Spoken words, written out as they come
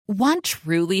Want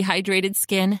truly hydrated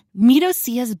skin? Meet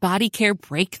Osea's Body Care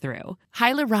Breakthrough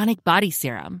Hyaluronic Body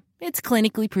Serum. It's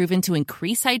clinically proven to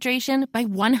increase hydration by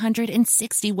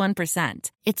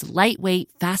 161%. It's lightweight,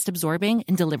 fast-absorbing,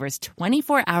 and delivers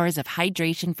 24 hours of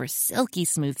hydration for silky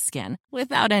smooth skin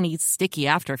without any sticky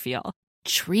afterfeel.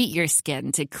 Treat your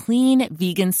skin to clean,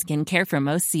 vegan skincare from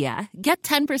Osea. Get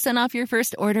 10% off your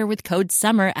first order with code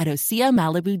SUMMER at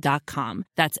OseaMalibu.com.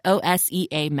 That's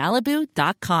OSEA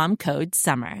Malibu.com, code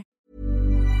SUMMER.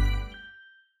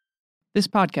 This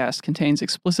podcast contains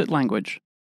explicit language.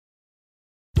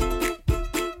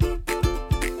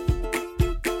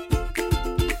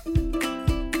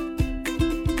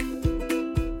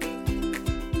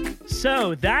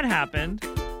 So that happened.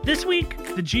 This week,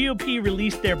 the GOP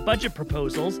released their budget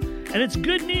proposals, and it's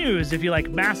good news if you like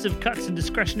massive cuts in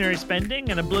discretionary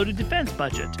spending and a bloated defense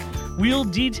budget. We'll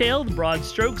detail the broad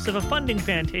strokes of a funding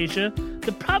fantasia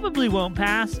that probably won't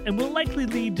pass and will likely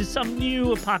lead to some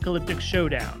new apocalyptic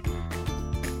showdown.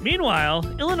 Meanwhile,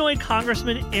 Illinois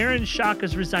Congressman Aaron Schock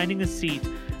is resigning his seat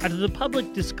after the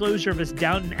public disclosure of his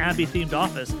Downton Abbey-themed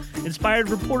office inspired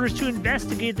reporters to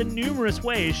investigate the numerous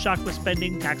ways Schock was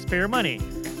spending taxpayer money.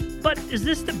 But is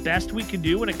this the best we can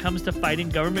do when it comes to fighting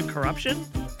government corruption?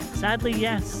 Sadly,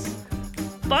 yes.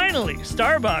 Finally,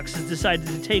 Starbucks has decided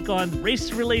to take on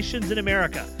race relations in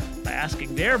America by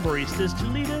asking their baristas to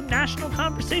lead a national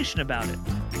conversation about it.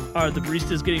 Are the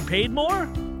baristas getting paid more?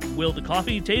 Will the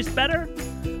coffee taste better?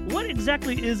 What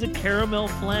exactly is a caramel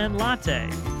flan latte?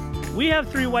 We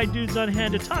have three white dudes on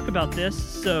hand to talk about this,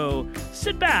 so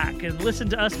sit back and listen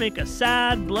to us make a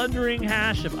sad, blundering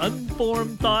hash of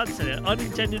unformed thoughts and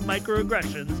unintended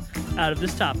microaggressions out of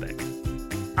this topic.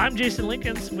 I'm Jason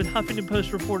Linkins with Huffington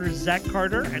Post reporters Zach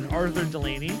Carter and Arthur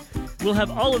Delaney. We'll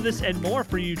have all of this and more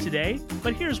for you today,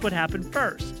 but here's what happened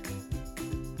first.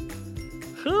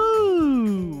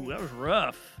 Whew, that was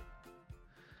rough.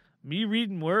 Me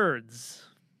reading words.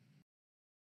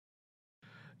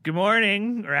 Good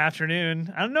morning or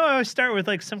afternoon. I don't know. I always start with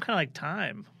like some kind of like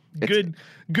time.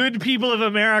 Good people of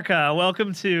America.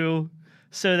 Welcome to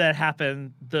So That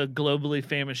Happened, the globally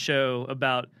famous show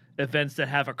about events that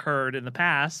have occurred in the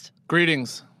past.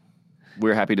 Greetings.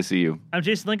 We're happy to see you. I'm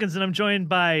Jason Linkins, and I'm joined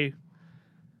by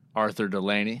Arthur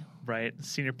Delaney. Right,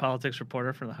 senior politics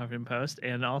reporter from the Huffington Post,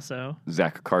 and also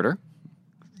Zach Carter,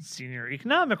 senior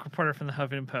economic reporter from the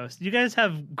Huffington Post. You guys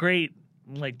have great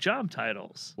like job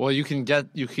titles. Well, you can get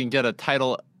a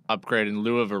title upgrade in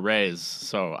lieu of a raise,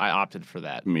 so I opted for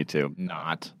that. Me too.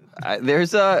 Not. But there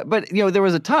was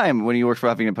a time when you worked for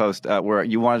Huffington Post where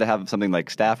you wanted to have something like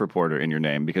staff reporter in your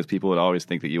name because people would always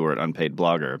think that you were an unpaid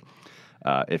blogger.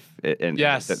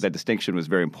 Yes, that distinction was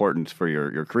very important for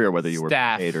your career, whether you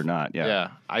staff. were paid or not.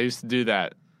 Yeah, I used to do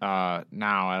that.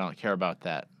 Now I don't care about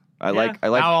that. I like.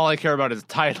 Now all I care about is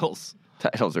titles.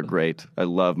 Titles are great. I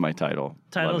love my title.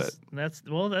 Titles. That's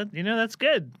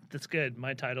good. That's good.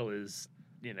 My title is,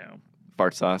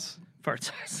 Fart sauce. Fart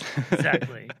sauce.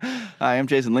 Exactly. Hi, I'm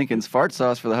Jason Linkins, fart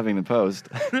sauce for the Huffington Post.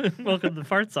 Welcome to the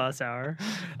Fart Sauce Hour.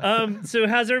 So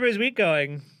how's everybody's week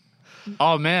going?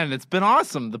 Oh man, it's been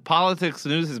awesome. The politics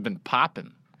news has been popping.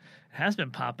 It has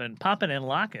been popping and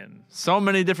locking. So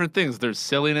many different things. There's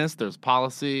silliness. There's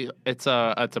policy. It's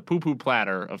a poo-poo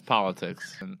platter of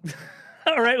politics.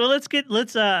 All right, well, you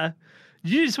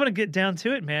just want to get down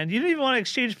to it, man. You don't even want to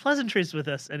exchange pleasantries with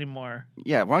us anymore.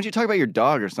 Yeah, why don't you talk about your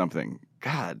dog or something?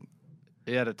 God.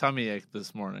 He had a tummy ache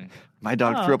this morning. My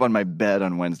dog threw up on my bed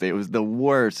on Wednesday. It was the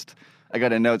worst. I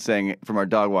got a note saying from our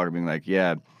dog walker being like,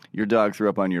 yeah, your dog threw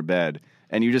up on your bed.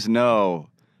 And you just know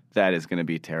that is going to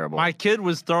be terrible. My kid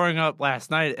was throwing up last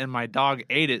night, and my dog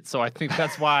ate it, so I think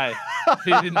that's why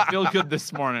he didn't feel good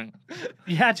this morning.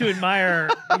 You had to admire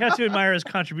his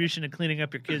contribution to cleaning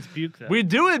up your kid's puke, though. We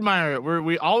do admire it.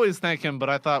 We always thank him, but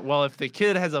I thought, well, if the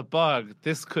kid has a bug,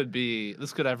 this could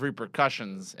have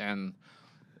repercussions, and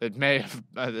it may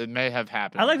have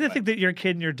happened. I like to think that your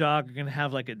kid and your dog are going to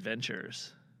have like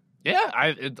adventures.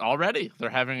 Yeah, already they're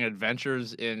having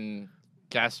adventures in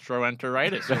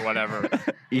gastroenteritis or whatever.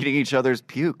 Eating each other's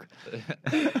puke.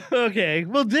 Okay.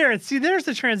 Well, there's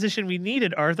the transition we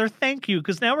needed, Arthur. Thank you,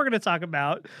 because now we're going to talk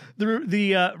about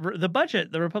the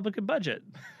budget, the Republican budget.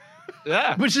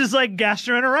 Yeah. Which is like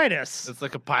gastroenteritis. It's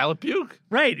like a pile of puke.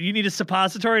 Right. You need a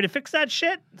suppository to fix that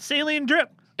shit. Saline drip.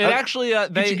 It actually,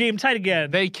 get your game tight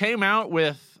again. They came out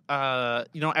with,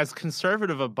 as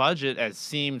conservative a budget as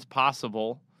seemed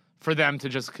possible for them to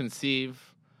just conceive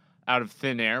out of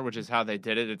thin air, which is how they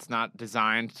did it. It's not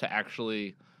designed to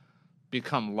actually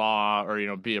become law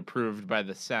or, be approved by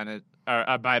the Senate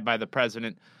or by the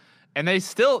president. And they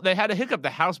had a hiccup. The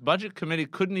House Budget Committee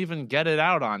couldn't even get it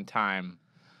out on time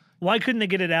Why couldn't they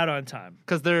get it out on time?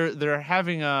 Because they're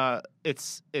having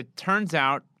it turns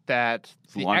out that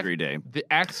laundry day. The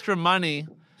extra money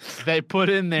they put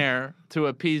in there to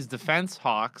appease defense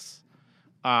hawks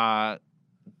wasn't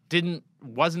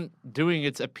doing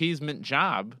its appeasement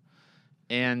job.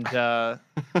 And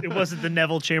it wasn't the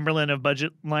Neville Chamberlain of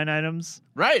budget line items.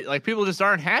 Right. Like, people just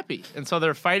aren't happy. And so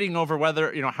they're fighting over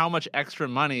whether, how much extra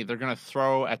money they're going to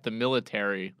throw at the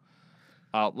military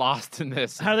lost in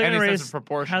this. How are they going to raise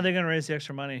proportion. How are they going to raise the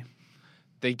extra money?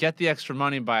 They get the extra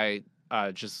money by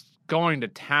just going to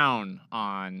town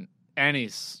on any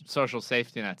social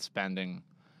safety net spending.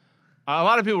 A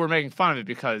lot of people were making fun of it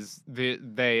because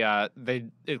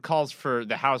it calls for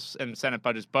the House and Senate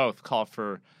budgets both call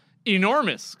for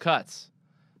enormous cuts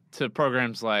to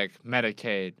programs like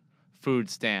Medicaid, food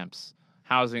stamps,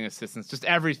 housing assistance, just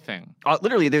everything.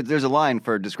 Literally, there's a line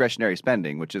for discretionary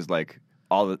spending, which is like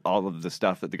all of the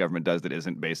stuff that the government does that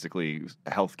isn't basically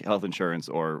health insurance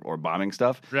or bombing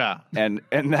stuff. Yeah, and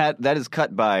that is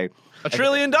cut by $1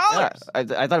 trillion. Yeah, I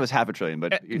thought it was $500 billion,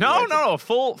 but no,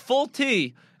 full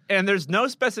T. And there's no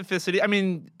specificity. I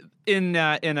mean, in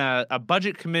a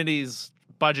budget committee's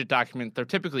budget document, there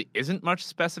typically isn't much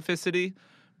specificity,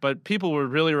 but people were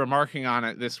really remarking on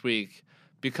it this week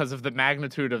because of the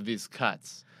magnitude of these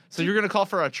cuts. So you're going to call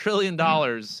for $1 trillion,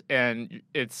 and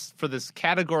it's for this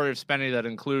category of spending that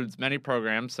includes many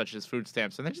programs such as food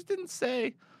stamps, and they just didn't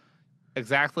say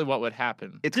exactly what would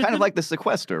happen. It's kind of like the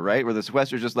sequester, right? Where the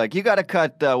sequester is just like, you got to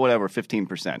cut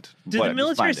 15%. Did the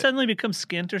military suddenly become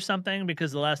skint or something?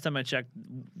 Because the last time I checked,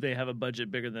 they have a budget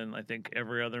bigger than I think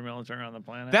every other military on the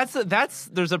planet.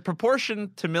 There's a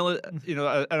proportion to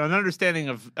an understanding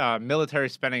of military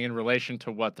spending in relation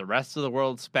to what the rest of the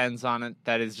world spends on it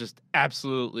that is just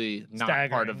absolutely not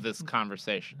staggering. Part of this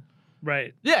conversation.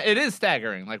 Right. Yeah, it is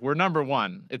staggering. Like, we're number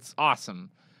one. It's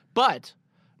awesome. But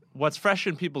what's fresh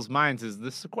in people's minds is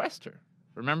the sequester.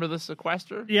 Remember the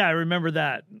sequester? Yeah, I remember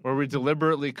that. Where we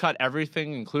deliberately cut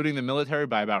everything, including the military,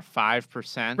 by about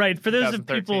 5%. Right. For those of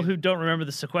people who don't remember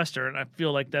the sequester, and I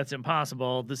feel like that's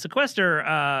impossible, the sequester,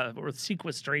 or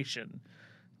sequestration,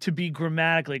 to be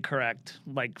grammatically correct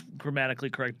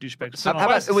douchebag. So how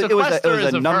about, it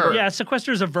was a number. Verb. Yeah,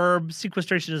 sequester is a verb.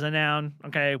 Sequestration is a noun.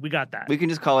 Okay, we got that. We can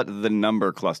just call it the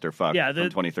number clusterfuck from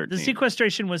 2013. The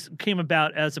sequestration came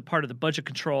about as a part of the Budget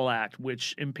Control Act,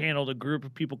 which impaneled a group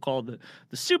of people called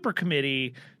the Super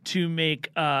Committee to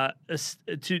make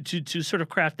to sort of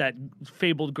craft that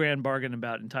fabled grand bargain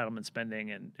about entitlement spending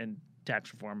and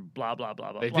tax reform. Blah blah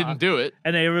blah blah. They didn't do it,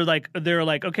 and they were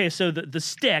like, okay, so the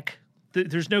stick.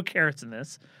 There's no carrots in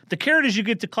this. The carrot is you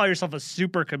get to call yourself a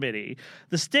super committee.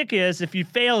 The stick is if you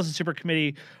fail as a super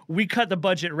committee, we cut the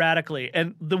budget radically.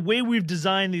 And the way we've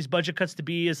designed these budget cuts to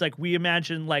be is like we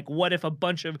imagine like what if a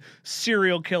bunch of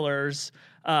serial killers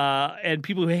and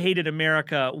people who hated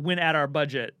America went at our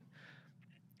budget.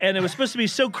 And it was supposed to be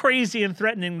so crazy and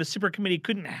threatening, the super committee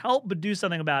couldn't help but do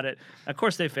something about it. Of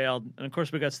course, they failed, and of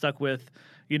course, we got stuck with,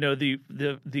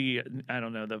 the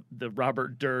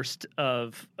Robert Durst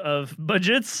of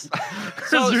budgets.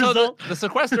 So the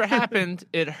sequester happened.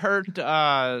 It hurt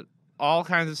all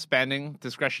kinds of spending,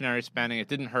 discretionary spending. It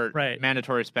didn't hurt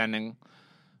mandatory spending,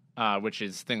 which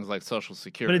is things like Social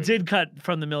Security. But it did cut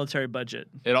from the military budget.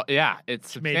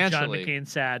 It's substantially. Made John McCain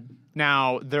sad.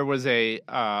 Now, there was a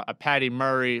Patty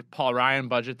Murray, Paul Ryan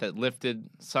budget that lifted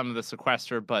some of the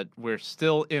sequester, but we're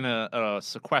still in a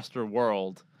sequester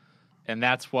world, and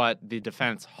that's what the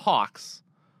defense hawks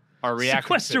are reacting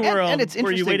sequester to. World, and it's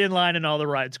where you wait in line and all the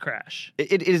rides crash.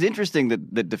 It is interesting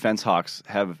that defense hawks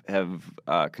have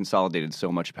consolidated so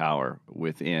much power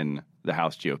within the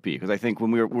House GOP, because I think when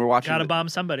we were watching, gotta bomb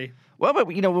somebody. Well, but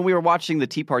when we were watching the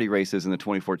Tea Party races in the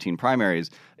 2014 primaries,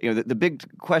 the big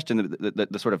question,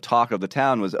 the sort of talk of the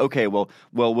town was, okay, well,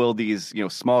 will these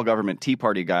small government Tea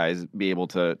Party guys be able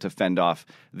to fend off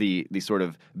the sort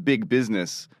of big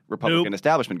business Republican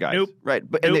establishment guys? Nope. Right,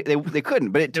 but and they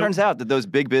couldn't. But it turns out that those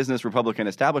big business Republican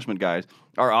establishment guys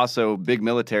are also big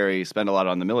military, spend a lot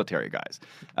on the military guys,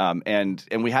 and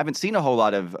we haven't seen a whole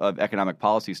lot of economic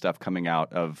policy stuff coming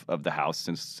out of the House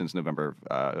since November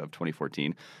of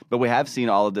 2014, but we have seen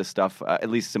all of this stuff, at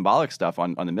least symbolic stuff,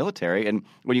 on the military. And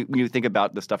when you think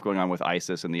about the stuff going on with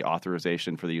ISIS and the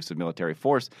authorization for the use of military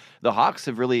force, the Hawks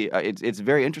have really it's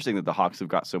very interesting that the Hawks have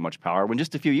got so much power when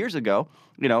just a few years ago,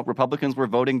 Republicans were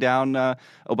voting down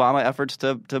Obama efforts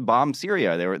to bomb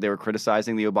Syria. They were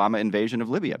criticizing the Obama invasion of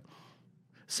Libya.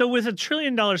 So with $1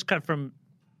 trillion cut from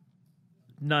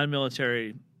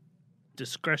non-military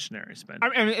discretionary spending.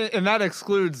 I mean, and that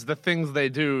excludes the things they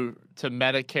do to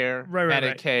Medicare, Right.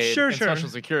 Medicaid, Sure, and sure. Social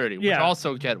Security, which Yeah.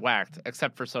 also get whacked,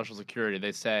 except for Social Security.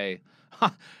 They say,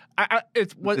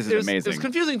 This is amazing. It's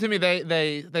confusing to me.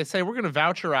 They say we're going to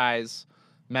voucherize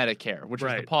Medicare, which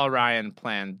was the Right. Paul Ryan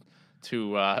plan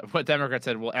to what Democrats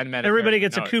said will end Medicare. Everybody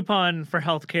gets No, a coupon for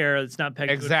health care. It's not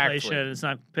pegged Exactly. to inflation. It's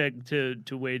not pegged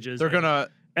to wages. They're And going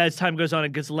to as time goes on,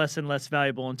 it gets less and less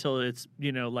valuable until it's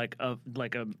like a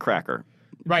Cracker.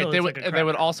 right. until They it's would like a they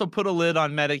would cracker. also put a lid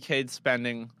on Medicaid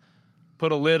spending,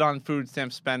 put a lid on food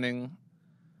stamp spending,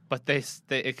 but they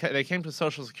came to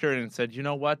Social Security and said, you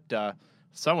know what,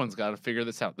 someone's got to figure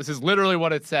this out. This is literally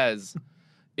what it says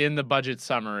in the budget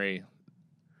summary.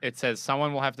 It says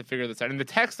someone will have to figure this out. In the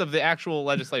text of the actual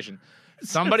legislation,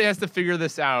 somebody has to figure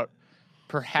this out,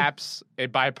 perhaps a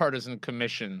bipartisan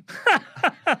commission.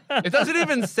 It doesn't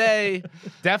even say,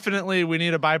 definitely we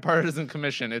need a bipartisan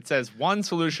commission. It says one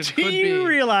solution Do could you be.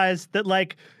 realize that,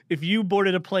 like, if you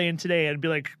boarded a plane today and be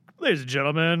like, ladies and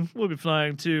gentlemen, we'll be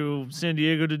flying to San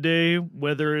Diego today.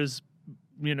 Weather is,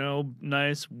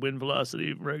 nice, wind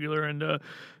velocity regular, and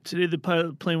today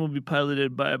the plane will be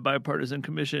piloted by a bipartisan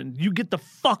commission. You get the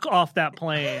fuck off that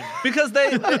plane. Because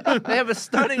they have a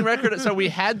stunning record. So we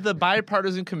had the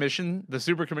bipartisan commission, the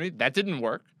super committee. That didn't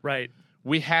work. Right,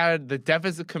 We had the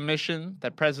deficit commission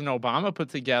that President Obama put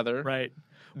together. right.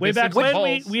 Way This back is when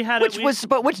Bowles. we had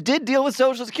Which did deal with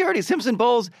Social Security. Simpson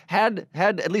Bowles had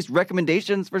at least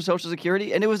recommendations for Social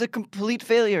Security, and it was a complete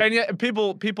failure. And yet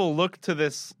people look to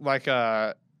this like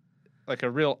a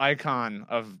real icon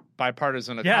of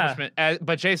bipartisan accomplishment.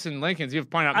 But Jason Lincoln's, you've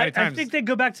pointed out many I times, think they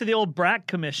go back to the old BRAC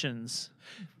commissions.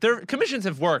 their commissions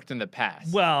have worked in the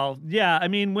past. Well, yeah, I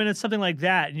mean, when it's something like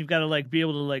that, and you've got to be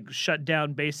able to shut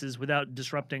down bases without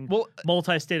disrupting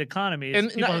multi-state economies, and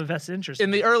people have a vested interest.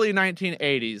 in the early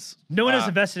 1980s, No one has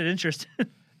a vested interest.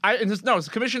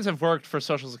 commissions have worked for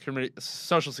Social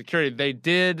Security. They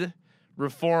did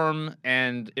reform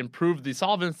and improve the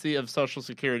solvency of Social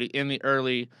Security in the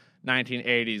early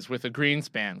 1980s with the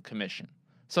Greenspan Commission.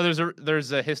 So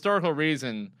there's a historical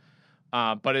reason,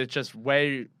 but it just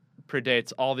way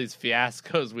predates all these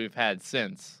fiascos we've had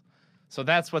since. So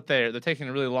that's what they're taking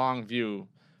a really long view.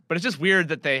 But it's just weird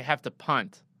that they have to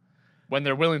punt when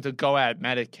they're willing to go at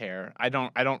Medicare. I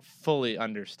don't fully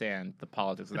understand the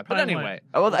politics of that. But probably anyway.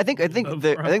 Well, I think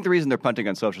the reason they're punting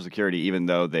on Social Security, even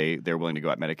though they're willing to go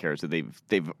at Medicare, is that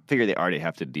they've figured they already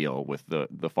have to deal with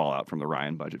the fallout from the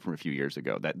Ryan budget from a few years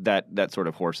ago. That sort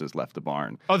of horse has left the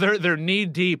barn. Oh, they're knee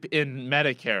deep in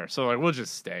Medicare, so we'll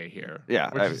just stay here. Yeah,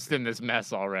 we're just in this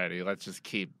mess already. Let's just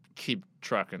keep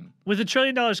trucking. With $1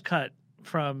 trillion cut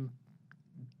from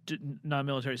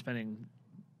non-military spending,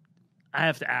 I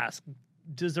have to ask,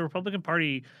 does the Republican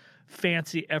Party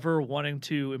fancy ever wanting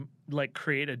to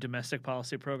create a domestic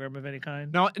policy program of any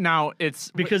kind? No, now it's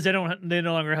Because they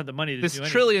no longer have the money to this do anything.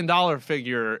 $1 trillion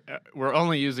figure we're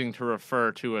only using to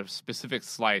refer to a specific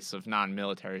slice of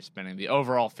non-military spending. The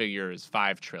overall figure is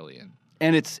 $5 trillion.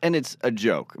 And it's a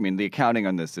joke. I mean, the accounting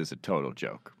on this is a total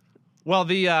joke. Well,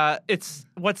 it's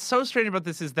what's so strange about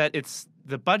this is that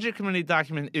the budget committee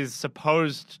document is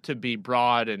supposed to be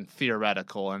broad and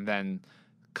theoretical, and then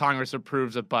Congress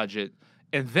approves a budget,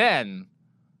 and then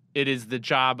it is the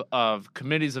job of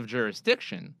committees of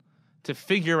jurisdiction to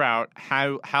figure out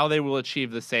how they will achieve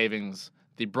the savings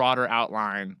the broader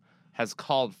outline has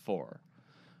called for.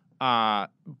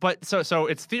 But so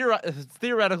it's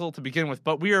theoretical to begin with,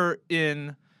 but we are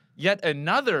in yet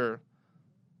another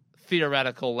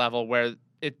theoretical level where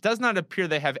it does not appear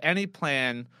they have any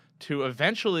plan to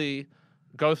eventually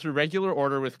go through regular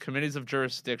order with committees of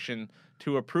jurisdiction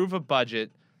to approve a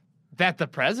budget that the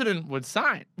president would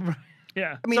sign.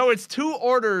 Yeah. So it's 2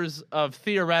 orders of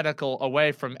theoretical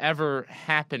away from ever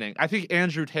happening. I think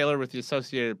Andrew Taylor with the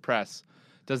Associated Press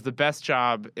does the best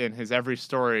job in his every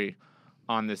story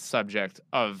on this subject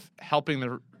of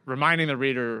reminding the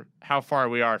reader how far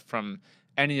we are from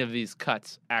any of these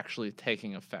cuts actually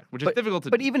taking effect, which is difficult to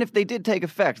do. But even if they did take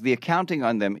effect, the accounting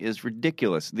on them is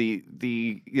ridiculous.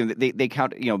 They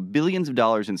count billions of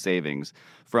dollars in savings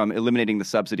from eliminating the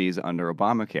subsidies under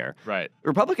Obamacare. Right.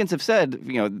 Republicans have said,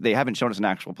 they haven't shown us an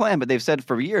actual plan, but they've said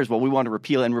for years, well, we want to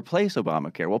repeal and replace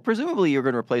Obamacare. Well, presumably you're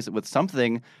going to replace it with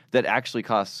something that actually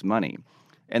costs money.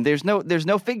 And there's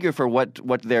no figure for what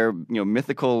their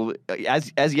mythical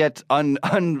as yet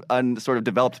sort of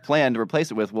developed plan to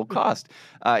replace it with will cost.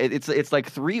 It's like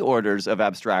 3 orders of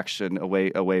abstraction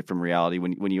away from reality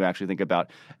when you actually think about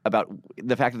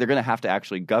the fact that they're going to have to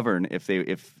actually govern if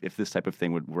this type of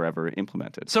thing were ever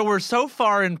implemented. So we're so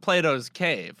far in Plato's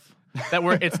cave that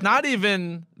it's not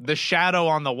even the shadow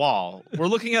on the wall. We're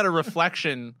looking at a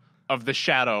reflection of the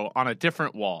shadow on a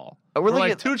different wall. We're We're looking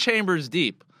like at- 2 chambers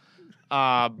deep.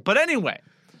 But anyway,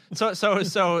 so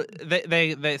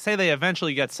they say they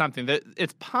eventually get something. That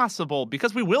it's possible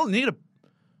because we will need a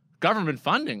government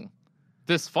funding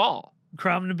this fall.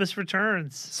 Cromnibus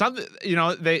returns. Something,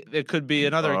 it could be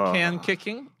another can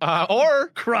kicking, or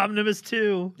Cromnibus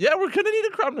 2. yeah, we're going to need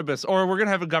a Cromnibus, or we're going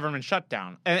to have a government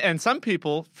shutdown. And some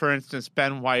people, for instance,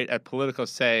 Ben White at Politico,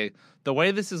 say the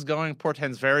way this is going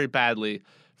portends very badly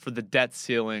for the debt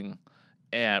ceiling,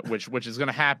 which is going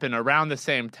to happen around the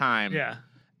same time Yeah.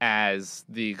 as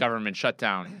the government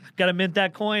shutdown. Got to mint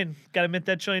that coin. Got to mint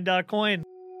that $1 trillion coin.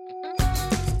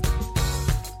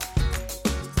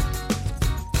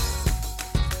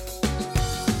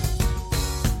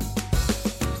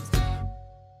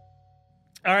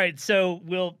 All right, so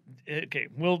we'll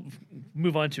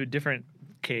move on to a different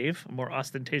cave, a more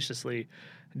ostentatiously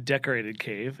decorated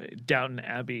cave, a Downton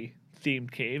Abbey themed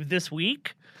cave. This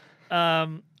week,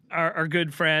 our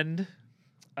good friend,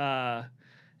 and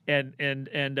Friend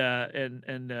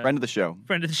of the show.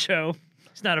 friend of the show.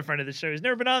 He's not a friend of the show. He's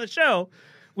never been on the show,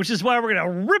 which is why we're gonna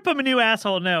rip him a new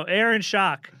asshole. No, Aaron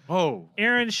Schock. Oh,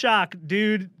 Aaron Schock,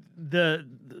 dude, the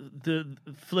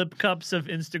flip cups of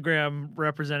Instagram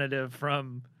representative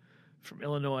from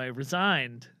Illinois,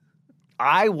 resigned.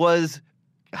 I was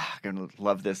gonna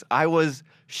love this. I was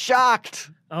shocked.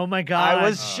 Oh my god! I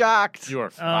was shocked. you are Oh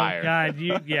fired.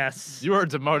 god! Yes. You are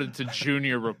demoted to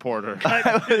junior reporter.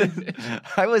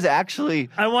 I was actually.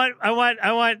 I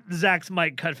want Zach's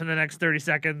mic cut for the next 30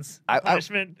 seconds.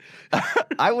 Punishment.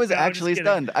 I was No, I'm actually just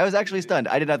kidding. stunned. I was actually stunned.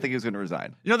 I did not think he was going to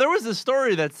resign. There was a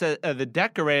story that said the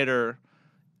decorator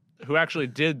who actually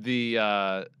did the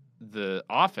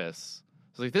office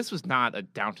was like, this was not a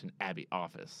Downton Abbey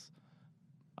office.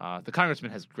 The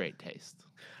congressman has great taste.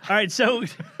 All right, so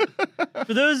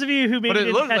for those of you who maybe But it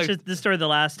didn't looked catch like- the story the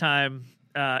last time,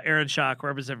 Aaron Schock,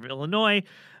 representative of Illinois,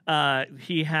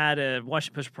 he had a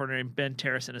Washington Post reporter named Ben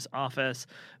Terrace in his office.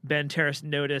 Ben Terrace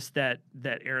noticed that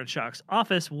Aaron Schock's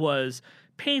office was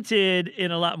painted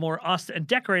in a lot more and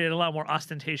decorated in a lot more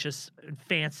ostentatious and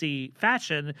fancy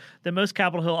fashion than most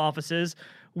Capitol Hill offices,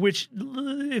 which,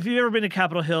 if you've ever been to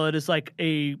Capitol Hill, it is like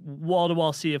a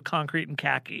wall-to-wall sea of concrete and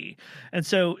khaki. And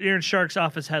so Aaron Schock's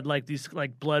office had like these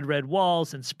like blood red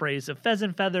walls and sprays of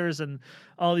pheasant feathers and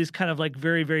all these kind of like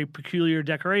very, very peculiar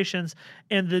decorations.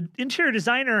 And the interior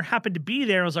designer happened to be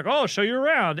there and was like, oh, I'll show you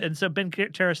around. And so Ben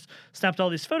Terrace snapped all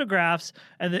these photographs,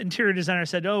 and the interior designer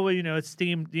said, oh, well, it's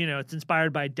themed, it's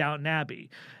inspired by Downton Abbey.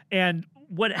 And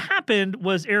what happened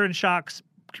was Aaron Schock's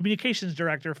communications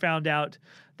director found out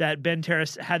that Ben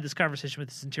Terrace had this conversation with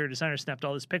this interior designer, snapped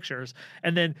all his pictures,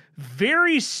 and then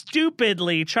very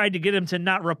stupidly tried to get him to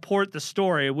not report the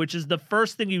story, which is the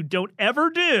first thing you don't ever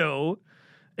do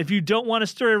if you don't want a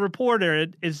story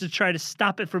reported, is to try to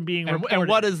stop it from being reported. And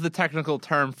what is the technical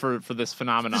term for this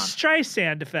phenomenon? the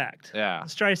Streisand effect? Yeah. The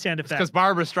Streisand effect. Because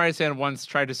Barbara Streisand once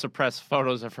tried to suppress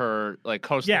photos of her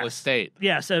coastal estate,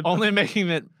 Yes. only making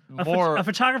it more. A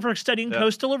photographer studying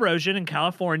coastal erosion in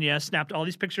California snapped all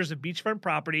these pictures of beachfront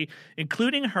property,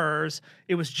 including hers.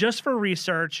 It was just for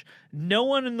research. No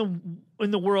one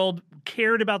in the world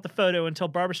cared about the photo until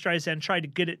Barbara Streisand tried to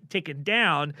get it taken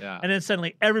down, and then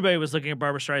suddenly everybody was looking at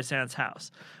Barbara Streisand's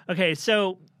house. Okay,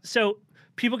 so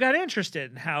people got interested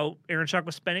in how Aaron Schock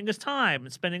was spending his time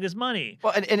and spending his money.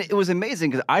 Well, and it was amazing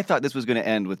because I thought this was going to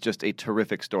end with just a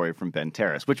terrific story from Ben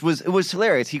Terrace, which was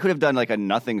hilarious. He could have done like a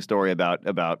nothing story about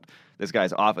this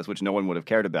guy's office, which no one would have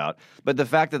cared about. But the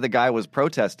fact that the guy was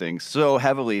protesting so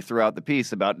heavily throughout the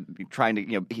piece about trying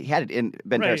to, he had it in,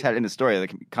 Ben Terrace had it in his story, the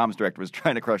comms director was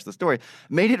trying to crush the story,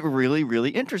 made it really, really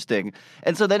interesting.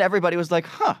 And so then everybody was like,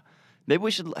 huh. Maybe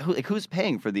we should. Who's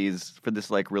paying for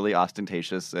this like really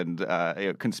ostentatious and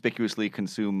conspicuously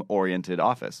consume-oriented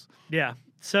office? Yeah.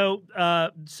 So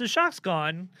Schock's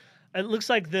gone. It looks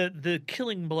like the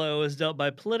killing blow is dealt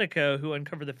by Politico, who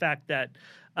uncovered the fact that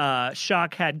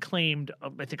Schock had claimed,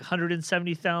 I think,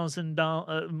 170,000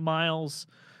 miles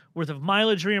worth of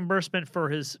mileage reimbursement for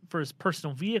his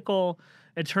personal vehicle.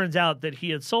 It turns out that he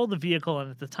had sold the vehicle,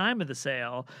 and at the time of the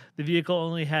sale, the vehicle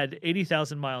only had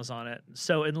 80,000 miles on it.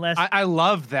 So unless I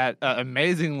love that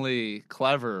amazingly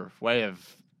clever way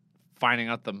of finding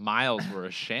out the miles were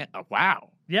a sham.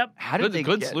 Wow. Yep. How did they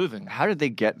Good get, sleuthing. How did they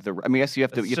get the? I mean, I guess you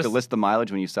have to It's just- list the mileage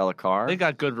when you sell a car. They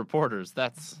got good reporters. They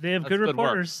have that's good work.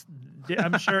 reporters.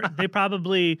 I'm sure they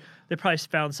probably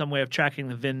found some way of tracking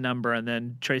the VIN number and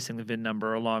then tracing the VIN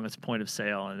number along its point of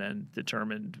sale, and then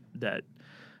determined that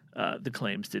the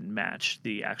claims didn't match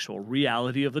the actual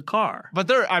reality of the car. But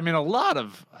a lot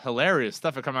of hilarious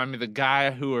stuff have come. I mean, the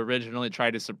guy who originally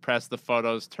tried to suppress the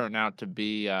photos turned out to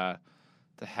be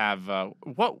to have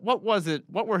what was it?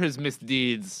 What were his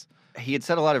misdeeds? He had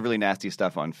said a lot of really nasty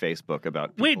stuff on Facebook about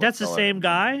people Wait, of that's the color. same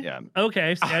guy? Yeah.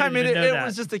 Okay. See, I mean, didn't it even know that.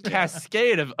 was just a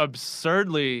cascade of absurd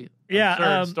stories. Yeah,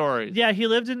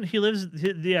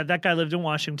 that guy lived in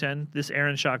Washington. This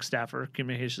Aaron Schock staffer,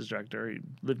 communications director, he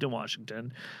lived in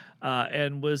Washington,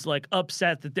 and was like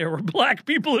upset that there were black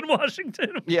people in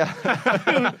Washington. Yeah.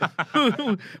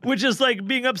 Which is like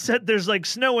being upset there's like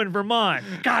snow in Vermont.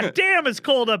 God damn, it's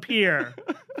cold up here.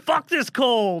 Fuck this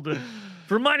cold.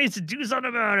 Vermont needs to do something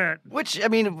about it. Which, I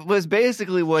mean, was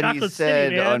basically what he Chocolate said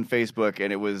City, man. on Facebook,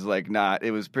 and it was like not.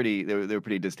 It was pretty. They were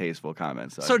pretty distasteful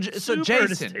comments. So Super Jason,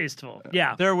 distasteful.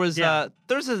 Yeah. there's Yeah.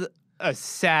 a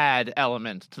sad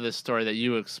element to this story that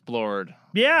you explored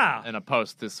Yeah. in a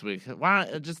post this week. Why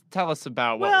don't just tell us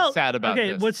about what Well, was sad about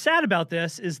okay, this? what's sad about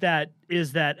this is that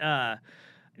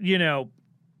you know,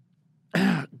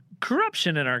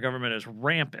 corruption in our government is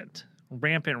rampant.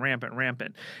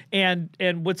 And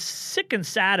what's sick and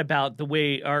sad about the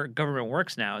way our government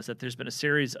works now is that there's been a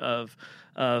series of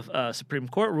Supreme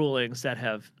Court rulings that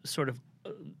have sort of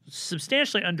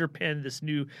substantially underpinned this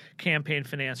new campaign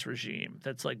finance regime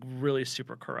that's like really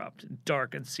super corrupt,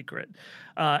 dark, and secret.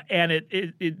 And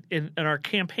in our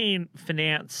campaign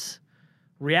finance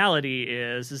reality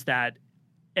is that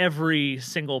every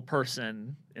single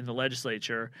person in the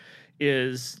legislature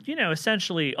is,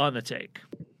 essentially on the take.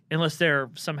 Unless they're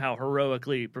somehow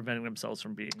heroically preventing themselves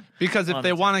from being. Because if on they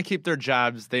the want to keep their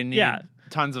jobs, they need Yeah.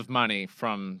 tons of money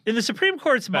from. In the Supreme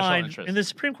Court's Special mind,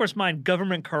 interests.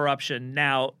 Government corruption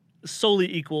now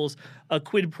solely equals a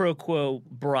quid pro quo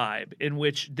bribe, in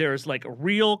which there's like a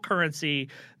real currency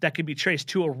that can be traced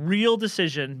to a real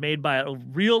decision made by a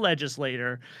real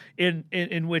legislator,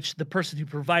 in which the person who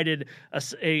provided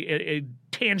a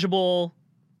tangible.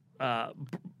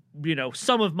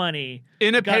 Sum of money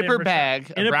In a got in paper return.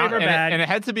 bag. In a paper bag. And it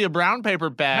had to be a brown paper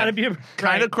bag. Had to be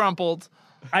kind of right. crumpled.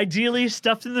 Ideally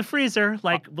stuffed in the freezer,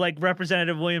 like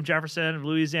Representative William Jefferson of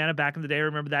Louisiana back in the day.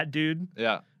 Remember that dude?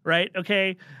 Yeah. Right.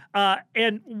 Okay.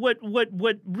 And what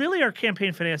really our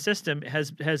campaign finance system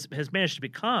has managed to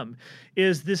become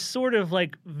is this sort of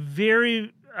like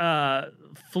very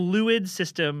fluid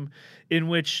system in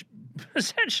which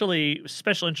essentially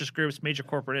special interest groups, major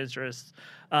corporate interests,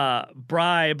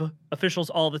 bribe officials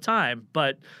all the time,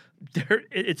 but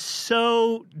it's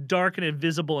so dark and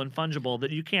invisible and fungible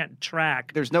that you can't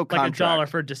track. There's no like contract. a dollar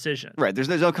for a decision. Right. There's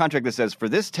no contract that says for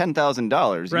this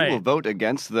 $10,000 Right. you will vote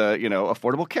against the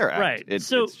Affordable Care Act. Right. It's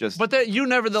just. But that you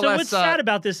nevertheless. So what's sad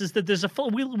about this is that there's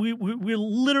we're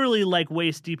literally like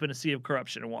waist deep in a sea of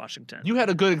corruption in Washington. You had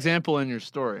a good example in your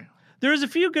story. There's a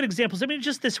few good examples. I mean,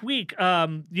 just this week,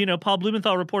 Paul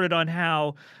Blumenthal reported on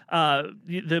how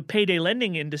the payday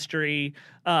lending industry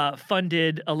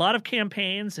funded a lot of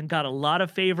campaigns and got a lot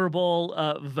of favorable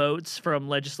votes from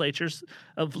legislators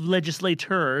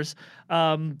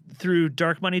through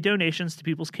dark money donations to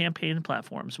people's campaign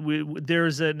platforms.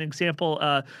 There's an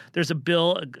example. There's a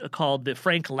bill called the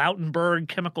Frank Lautenberg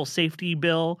Chemical Safety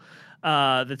Bill.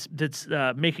 That's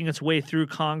making its way through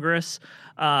Congress,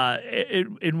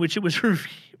 in which it was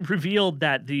revealed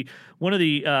that one of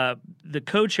the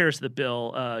co-chairs of the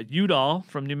bill, Udall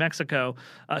from New Mexico,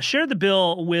 shared the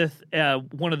bill with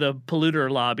one of the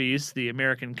polluter lobbies, the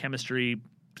American Chemistry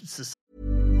Society.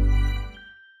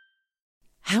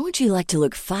 How would you like to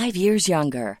look 5 years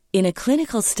younger? In a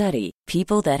clinical study,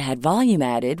 people that had volume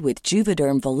added with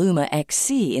Juvederm Voluma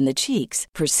XC in the cheeks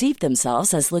perceived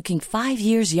themselves as looking 5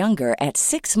 years younger at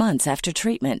 6 months after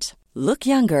treatment. Look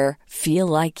younger, feel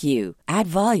like you. Add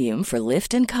volume for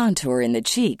lift and contour in the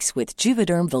cheeks with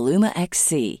Juvederm Voluma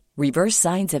XC. Reverse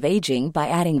signs of aging by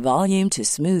adding volume to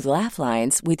smooth laugh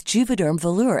lines with Juvederm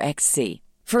Volure XC.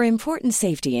 For important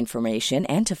safety information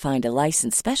and to find a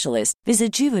licensed specialist,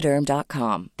 visit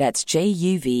Juvederm.com. That's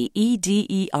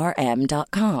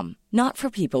JUVEDERM.com. Not for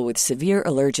people with severe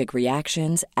allergic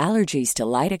reactions, allergies to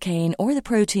lidocaine, or the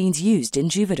proteins used in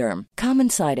Juvederm. Common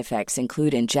side effects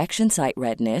include injection site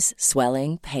redness,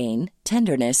 swelling, pain,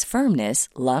 tenderness, firmness,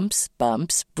 lumps,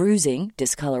 bumps, bruising,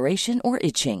 discoloration, or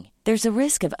itching. There's a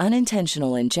risk of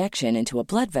unintentional injection into a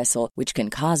blood vessel, which can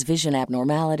cause vision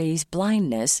abnormalities,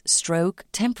 blindness, stroke,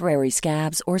 temporary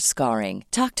scabs, or scarring.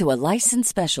 Talk to a licensed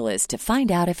specialist to find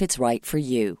out if it's right for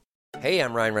you. Hey,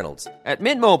 I'm Ryan Reynolds. At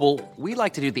Mint Mobile, we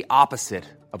like to do the opposite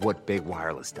of what Big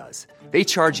Wireless does. They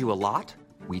charge you a lot,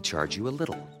 we charge you a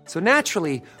little. So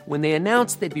naturally, when they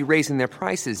announced they'd be raising their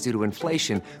prices due to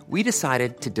inflation, we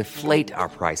decided to deflate our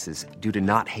prices due to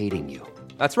not hating you.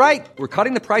 That's right. We're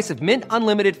cutting the price of Mint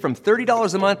Unlimited from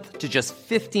 $30 a month to just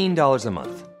 $15 a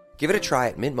month. Give it a try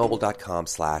at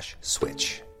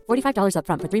mintmobile.com/switch. $45 up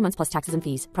front for 3 months plus taxes and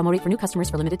fees. Promo rate for new customers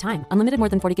for limited time. Unlimited more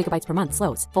than 40 gigabytes per month.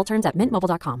 Slows full terms at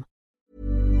mintmobile.com.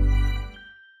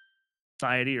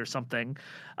 Society or something,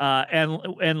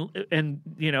 and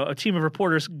you know, a team of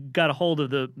reporters got a hold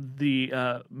of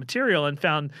the material and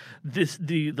found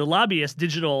the lobbyist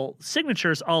digital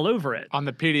signatures all over it on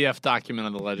the PDF document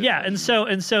of the legislature. Yeah, and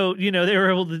so you know,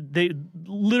 they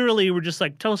literally were just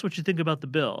like, tell us what you think about the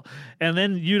bill, and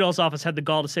then Udall's office had the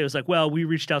gall to say, it was like, well, we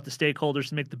reached out to stakeholders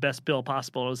to make the best bill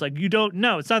possible. It was like, you don't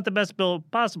know, it's not the best bill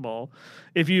possible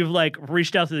if you've like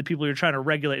reached out to the people you're trying to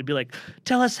regulate and be like,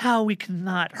 tell us how we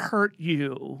cannot hurt you.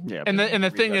 Yeah, and the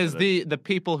thing is, the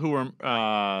people who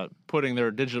are putting their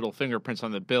digital fingerprints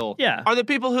on the bill are the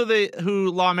people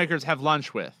who lawmakers have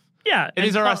lunch with. Yeah, and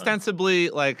these are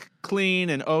ostensibly like clean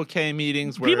and okay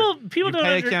meetings where people you don't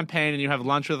pay a campaign and you have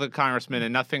lunch with a congressman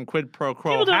and nothing quid pro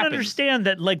quo People don't happens. understand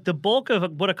that like the bulk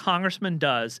of what a congressman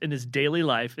does in his daily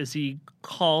life is he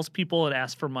calls people and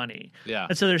asks for money. Yeah.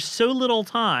 And so there's so little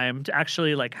time to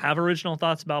actually like have original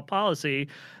thoughts about policy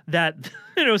that,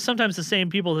 you know, sometimes the same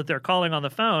people that they're calling on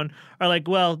the phone are like,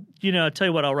 well, you know, tell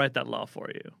you what, I'll write that law for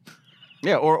you.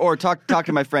 Yeah, or talk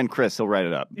to my friend Chris. He'll write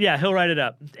it up. Yeah, he'll write it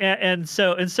up. And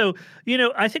so, you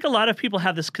know, I think a lot of people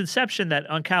have this conception that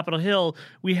on Capitol Hill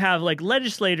we have like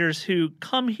legislators who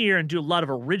come here and do a lot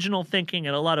of original thinking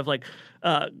and a lot of like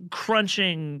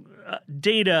crunching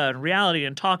data and reality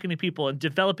and talking to people and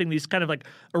developing these kind of like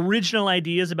original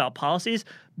ideas about policies.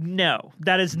 No,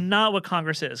 that is not what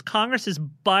Congress is. Congress is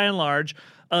by and large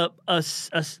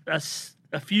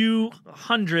a few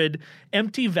hundred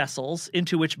empty vessels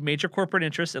into which major corporate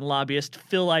interests and lobbyists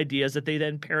fill ideas that they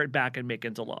then parrot back and make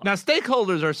into law. Now,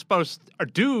 stakeholders are supposed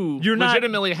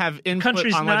legitimately have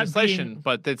input on legislation,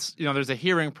 but it's, you know, there's a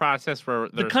hearing process where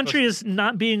the country is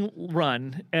not being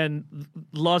run and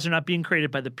laws are not being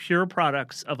created by the pure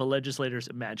products of a legislator's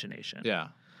imagination. Yeah.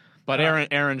 But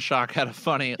Aaron Schock had a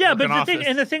funny but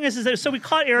the thing is that so we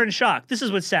caught Aaron Schock. This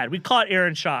is what's sad. We caught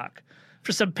Aaron Schock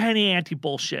for some penny ante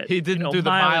bullshit. He didn't do the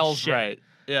miles right.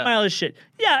 Yeah. Mileage shit.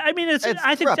 Yeah, I mean,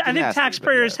 I think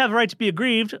taxpayers have a right to be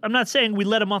aggrieved. I'm not saying we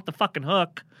let them off the fucking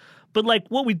hook. But like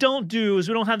what we don't do is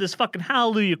we don't have this fucking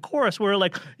hallelujah chorus where we're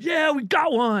like, yeah, we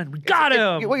got one. We got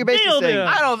him. What you're basically saying,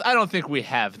 I don't think we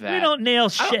have that. We don't nail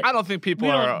shit. I don't think people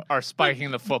are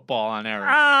spiking the football on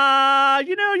Aaron.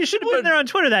 You know, you should have been there on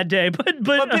Twitter that day. But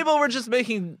people were just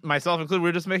making, myself included, we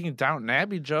were just making Downton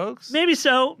Abbey jokes. Maybe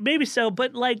so.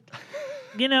 But like,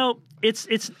 you know, it's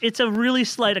a really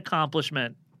slight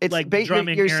accomplishment. It's like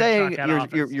drumming you're saying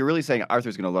you're really saying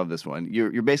Arthur's going to love this one.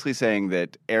 You're basically saying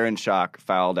that Aaron Schock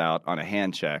fouled out on a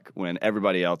hand check when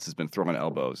everybody else has been throwing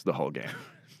elbows the whole game.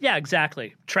 Yeah,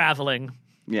 exactly. Traveling.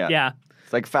 Yeah.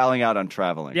 It's like fouling out on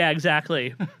traveling. Yeah,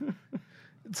 exactly.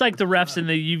 It's like the refs in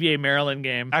the UVA Maryland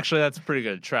game. Actually, that's pretty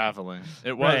good. Traveling.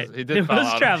 It was. Right. He did foul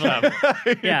out traveling.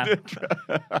 Yeah.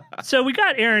 So we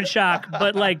got Aaron Schock,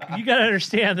 but like you got to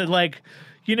understand that like,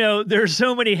 you know, there's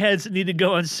so many heads that need to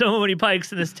go on so many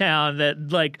pikes in this town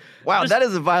that like. Wow, that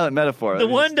is a violent metaphor. The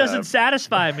one doesn't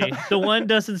satisfy me. The one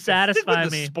doesn't satisfy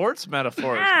me. Sports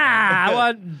metaphors. I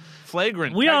want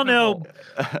flagrant. We all know.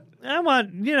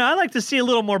 I like to see a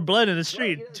little more blood in the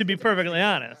street, to be perfectly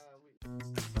honest.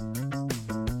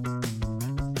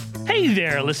 Hey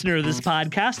there, listener of this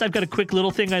podcast. I've got a quick little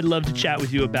thing I'd love to chat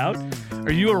with you about.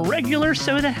 Are you a regular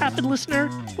So That Happened listener?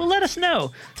 Well, let us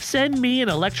know. Send me an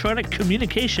electronic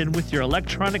communication with your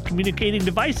electronic communicating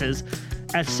devices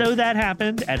at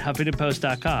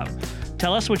sothathappened@huffingtonpost.com.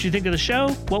 Tell us what you think of the show,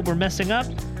 what we're messing up,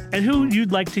 and who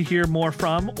you'd like to hear more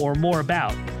from or more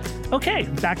about. Okay,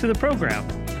 back to the program.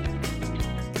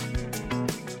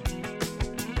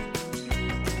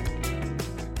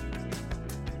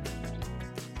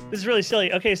 This is really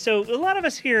silly. Okay, so a lot of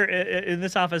us here in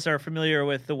this office are familiar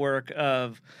with the work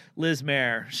of Liz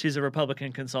Mayer. She's a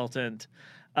Republican consultant,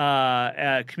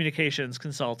 communications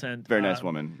consultant. Very nice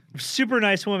woman. Super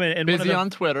nice woman. And busy on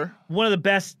Twitter. One of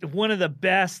the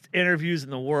best interviews in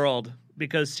the world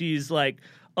because she's like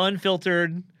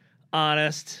unfiltered,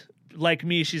 honest. Like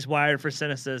me, she's wired for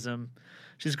cynicism.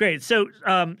 She's great. So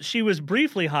she was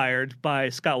briefly hired by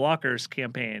Scott Walker's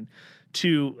campaign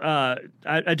to I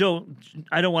don't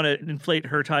want to inflate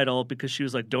her title because she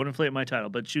was like, don't inflate my title,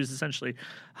 but she was essentially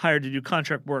hired to do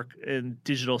contract work in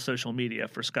digital social media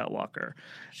for Scott Walker.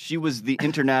 She was the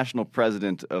international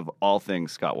president of all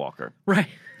things Scott Walker. Right.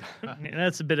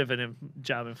 That's a bit of a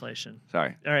job inflation.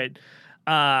 Sorry. All right.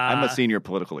 I'm a senior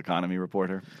political economy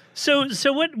reporter. So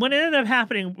what ended up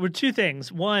happening were two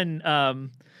things. One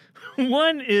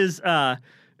is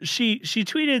she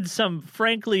tweeted some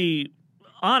frankly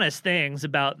honest things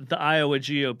about the Iowa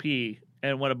GOP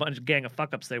and what a bunch of gang of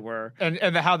fuck-ups they were.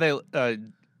 And how they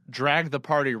drag the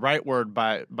party rightward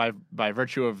by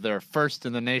virtue of their first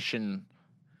in the nation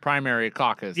primary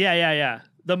caucus. Yeah.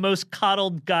 The most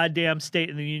coddled goddamn state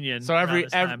in the union. So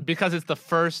because it's the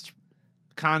first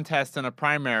contest in a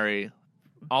primary,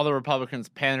 all the Republicans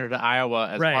pander to Iowa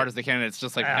as hard as they can. It's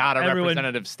just like not a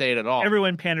representative state at all.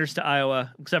 Everyone panders to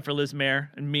Iowa except for Liz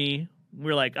Mayer and me.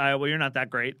 We're like, Iowa, you're not that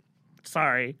great.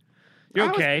 Sorry. You're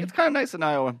okay. It's kind of nice in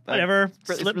Iowa. Whatever.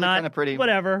 It's Slipknot. really kind of pretty.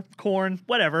 Whatever. Corn.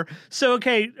 Whatever. So,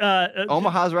 okay.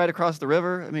 Omaha's right across the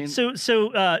river. I mean,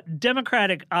 So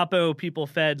Democratic Oppo people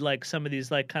fed like some of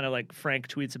these like kind of like frank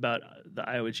tweets about the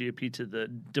Iowa GOP to the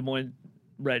Des Moines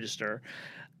Register.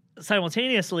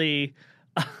 Simultaneously,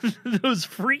 those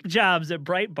freak jobs at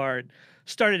Breitbart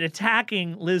started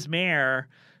attacking Liz Mayer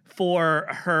for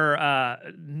her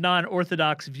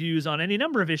non-orthodox views on any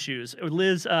number of issues.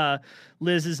 Liz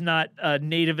is not a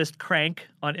nativist crank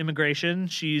on immigration.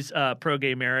 She's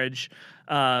pro-gay marriage.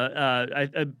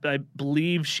 I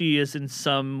believe she is in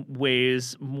some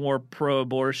ways more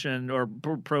pro-abortion or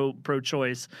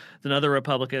pro-choice than other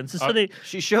Republicans. So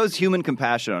she shows human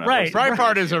compassion on it. Right.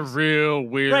 Breitbart is a real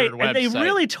weird website. And they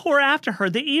really tore after her.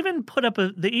 They even put up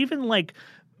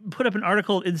an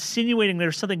article insinuating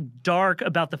there's something dark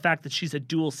about the fact that she's a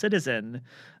dual citizen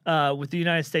with the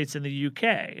United States and the UK.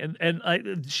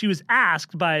 And she was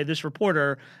asked by this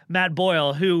reporter, Matt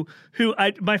Boyle, who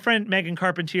my friend Megan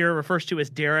Carpentier refers to as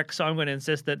Derek. So I'm going to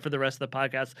insist that for the rest of the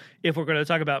podcast, if we're going to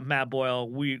talk about Matt Boyle,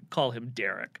 we call him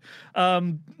Derek.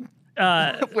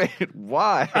 Wait,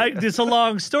 why? It's a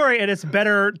long story, and it's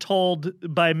better told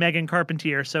by Megan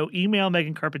Carpentier. So email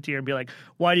Megan Carpentier and be like,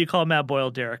 "Why do you call Matt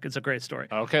Boyle Derek?" It's a great story.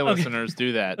 Okay, listeners,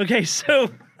 do that. Okay, so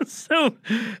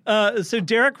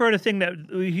Derek wrote a thing that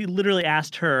he literally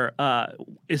asked her,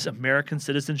 "Is American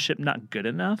citizenship not good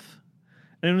enough?"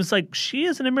 And it was like, she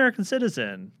is an American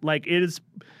citizen. Like it is.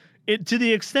 To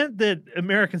the extent that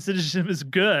American citizenship is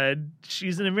good,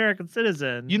 she's an American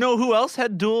citizen. You know who else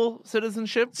had dual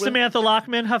citizenship? Samantha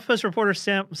Lockman, HuffPost reporter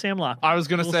Sam Lockman. I was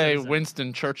going to say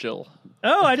Winston Churchill.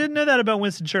 Oh, I didn't know that about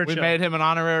Winston Churchill. We made him an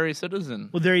honorary citizen.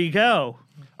 Well, there you go.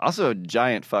 Also a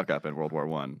giant fuck up in World War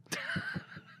I.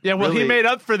 Yeah, well, really, he made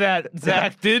up for that,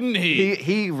 Zach, didn't he?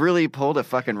 He really pulled a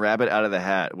fucking rabbit out of the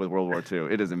hat with World War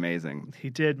II. It is amazing.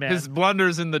 He did, man. His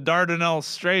blunders in the Dardanelles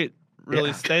Strait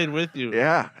really stayed with you.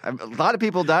 Yeah. A lot of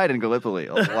people died in Gallipoli.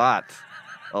 A lot.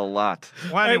 A lot.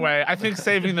 Well, anyway, I think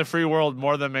saving the free world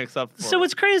more than makes up for it. So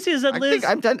what's crazy is that Liz...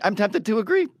 I'm tempted to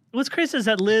agree. What's crazy is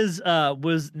that Liz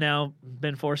was now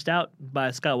been forced out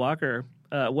by Scott Walker.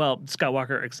 Scott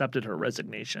Walker accepted her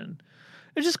resignation.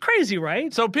 It's just crazy,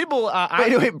 right? So people...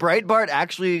 Wait, Breitbart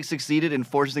actually succeeded in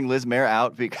forcing Liz Mayer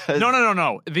out because...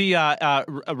 No.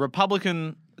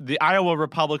 The Iowa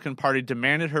Republican Party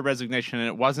demanded her resignation, and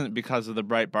it wasn't because of the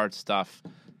Breitbart stuff.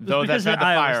 Though that fed the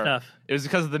fire. Stuff. It was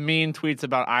because of the mean tweets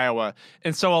about Iowa.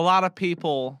 And so a lot of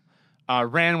people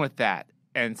ran with that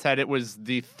and said it was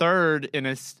the third in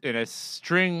a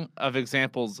string of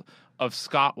examples of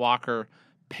Scott Walker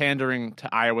pandering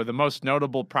to Iowa. The most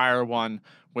notable prior one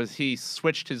was he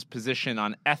switched his position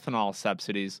on ethanol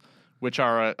subsidies, which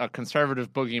are a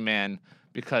conservative boogeyman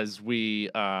because they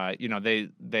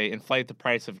inflate the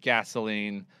price of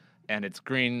gasoline and it's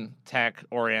green tech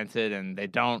oriented and they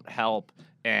don't help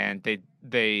and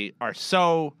they are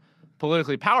so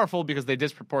politically powerful because they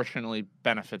disproportionately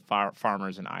benefit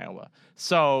farmers in Iowa.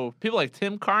 So people like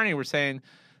Tim Carney were saying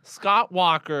Scott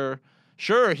Walker,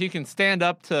 sure, he can stand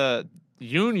up to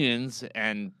unions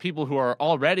and people who are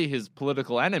already his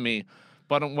political enemy,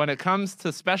 but when it comes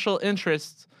to special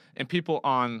interests and people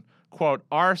on, quote,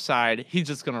 our side, he's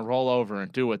just going to roll over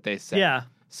and do what they say. Yeah.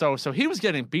 So he was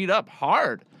getting beat up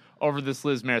hard over this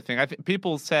Liz Mayer thing. I think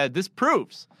people said this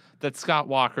proves that Scott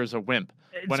Walker's a wimp.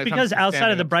 It's because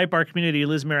outside of the Breitbart community,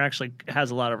 Liz Mayer actually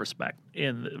has a lot of respect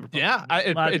in the Republican. Yeah,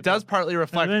 it does partly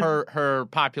reflect her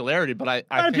popularity, but I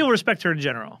a lot of people respect her in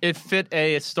general. It fit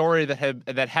a story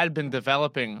that had been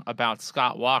developing about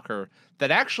Scott Walker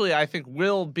that actually I think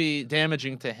will be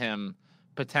damaging to him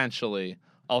potentially.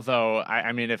 Although,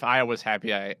 I mean, if Iowa's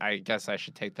happy, I guess I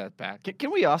should take that back.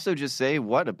 Can we also just say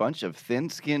what a bunch of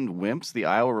thin-skinned wimps the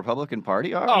Iowa Republican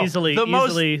Party are? Oh, easily. The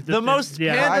most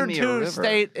pandered to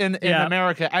state in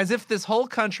America, as if this whole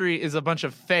country is a bunch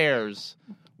of fairs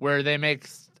where they make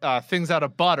things out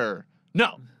of butter.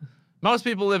 No. Most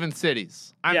people live in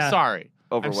cities. I'm sorry.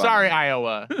 I'm sorry,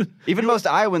 Iowa. Even most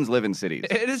Iowans live in cities.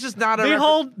 It is just not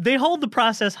a... They hold the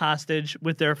process hostage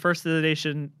with their first of the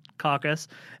nation caucus.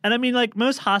 And I mean, like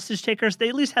most hostage takers, they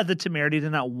at least have the temerity to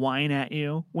not whine at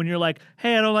you when you're like,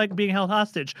 hey, I don't like being held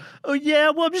hostage. Oh,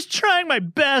 yeah, well, I'm just trying my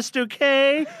best,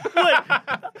 okay?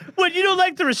 What, you don't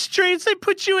like the restraints they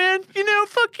put you in? You know,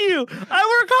 fuck you.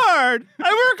 I work hard.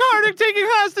 At taking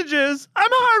hostages.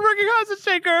 I'm a hardworking hostage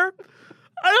taker.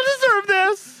 I don't deserve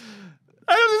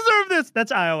this.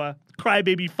 That's Iowa.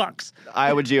 Crybaby fucks.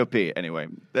 Iowa GOP, anyway.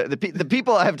 The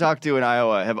people I have talked to in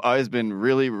Iowa have always been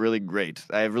really, really great.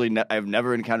 I've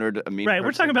never encountered a mean Right, person.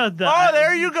 we're talking about the... Oh,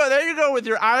 there you go with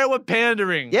your Iowa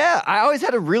pandering. Yeah, I always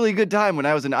had a really good time when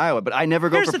I was in Iowa, but I never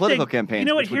go Here's for the political thing. campaigns, You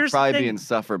know what? which would Here's the probably thing. be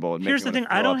insufferable. And Here's the make me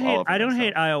thing. wanna throw up all over I don't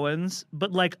hate myself. Iowans,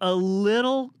 but like a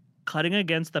little cutting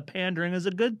against the pandering is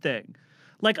a good thing.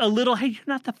 Like a little, hey, you're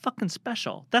not that fucking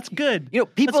special. That's good. You know,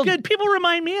 people- That's good. People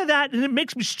remind me of that, and it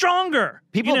makes me stronger.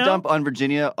 People you know? dump on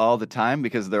Virginia all the time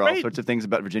because there are all Right. sorts of things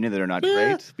about Virginia that are not Yeah.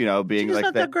 great. You know, being Virginia's like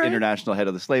not that the great. international head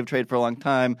of the slave trade for a long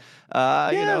time.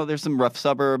 You know, there's some rough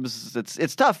suburbs.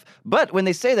 It's tough. But when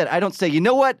they say that, I don't say, you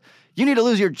know what? You need to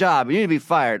lose your job. You need to be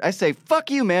fired. I say, fuck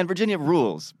you, man. Virginia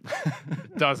rules.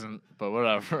 It doesn't, but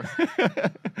whatever.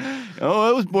 Oh,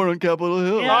 I was born on Capitol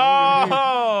Hill. Yeah.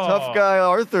 Oh, Tough guy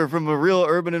Arthur from a real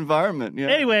urban environment. Yeah.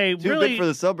 Anyway, Too really- big for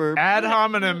the suburb. Ad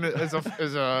hominem is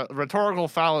a rhetorical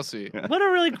fallacy. What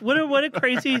a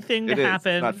crazy thing to It is.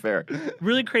 happen. It's not fair.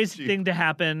 Really crazy thing to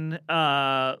happen.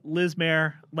 Liz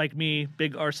Mayer, like me,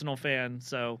 big Arsenal fan,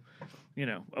 so you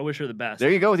know, I wish her the best.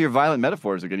 There you go with your violent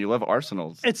metaphors again. You love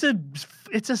Arsenals. It's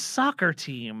a soccer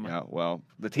team. Yeah, well,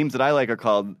 the teams that I like are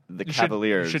called the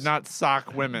Cavaliers. You should not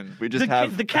sock women. We just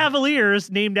have The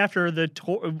Cavaliers, named after the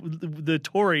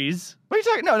Tories. What are you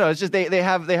talking? No, it's just they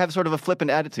have sort of a flippant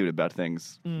attitude about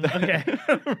things. Okay,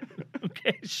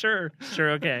 okay, sure,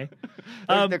 okay.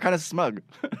 They're kind of smug.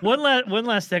 One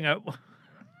last thing.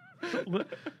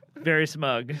 Very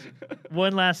smug.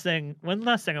 One last thing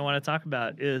I want to talk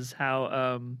about is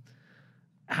how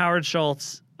Howard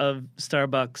Schultz of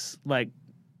Starbucks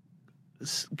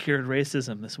cured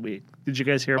racism this week. Did you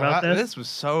guys hear about this? This was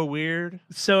so weird.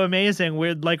 So amazing.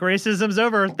 Weird. Like racism's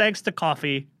over thanks to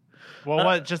coffee. Well,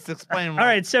 what? Just explain. All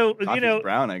right. So Coffee's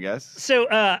brown, I guess. So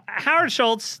Howard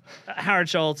Schultz,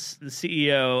 the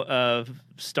CEO of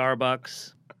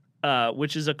Starbucks,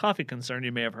 which is a coffee concern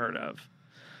you may have heard of,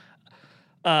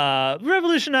 really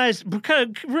revolutionized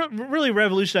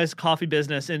the coffee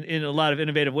business in a lot of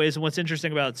innovative ways. And what's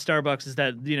interesting about Starbucks is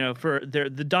that, you know, for the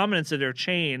dominance of their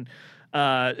chain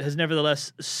has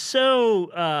nevertheless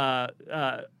so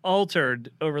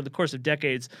altered over the course of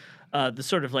decades the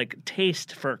sort of like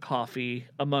taste for coffee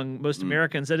among most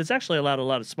Americans that it's actually allowed a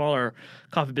lot of smaller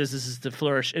coffee businesses to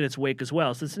flourish in its wake as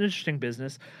well. So it's an interesting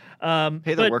business.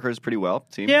 Pay their workers pretty well.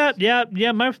 Seems.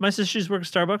 Yeah. My sisters work at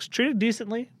Starbucks. Treated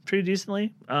decently.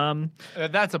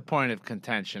 That's a point of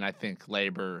contention. I think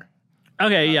labor.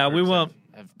 Okay, yeah, we groups won't.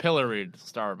 have pilloried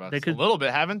Starbucks They could- a little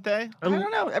bit, haven't they? I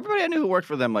don't know. Everybody I knew who worked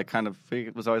for them,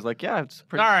 was always like, yeah, it's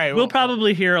pretty. All right. We'll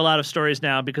probably hear a lot of stories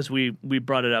now because we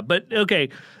brought it up. But okay,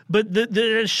 but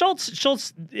the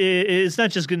Schultz is not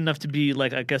just good enough to be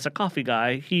like, I guess, a coffee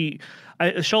guy.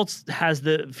 Schultz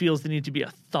feels the need to be a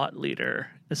thought leader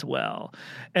as well.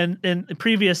 And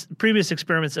previous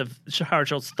experiments of Howard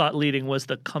Schultz thought leading was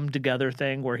the come together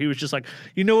thing, where he was just like,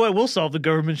 you know what, we'll solve the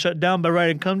government shutdown by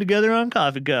writing "come together" on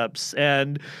coffee cups.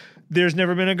 And there's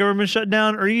never been a government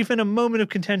shutdown or even a moment of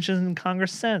contention in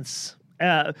Congress since.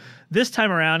 This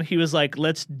time around, he was like,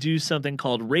 let's do something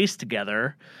called Race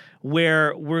Together,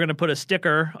 where we're going to put a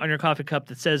sticker on your coffee cup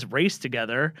that says Race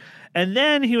Together. And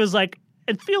then he was like,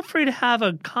 and feel free to have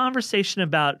a conversation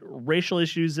about racial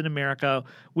issues in America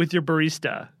with your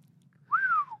barista.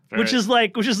 Which is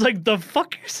like the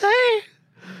fuck you say?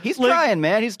 He's trying,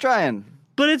 man. He's trying.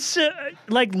 But it's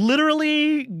like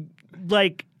literally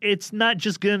like it's not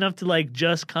just good enough to like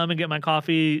just come and get my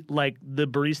coffee. Like the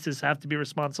baristas have to be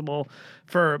responsible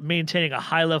for maintaining a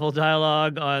high level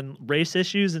dialogue on race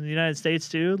issues in the United States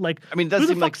too. Like, I mean, it does who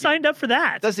the seem fuck like signed up for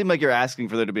that? It does seem like you're asking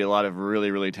for there to be a lot of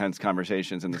really, really tense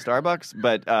conversations in the Starbucks,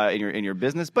 but in your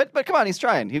business. But come on, he's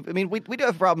trying. We do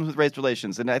have problems with race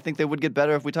relations, and I think they would get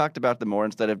better if we talked about them more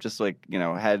instead of just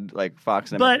had like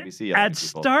Fox and But MSNBC. at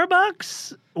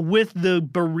Starbucks with the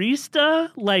barista,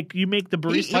 like you make the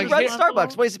barista. He runs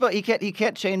Starbucks. What is he about? He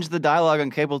can't change the dialogue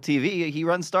on cable TV. He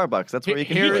runs Starbucks. That's where he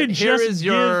can. He could Here just is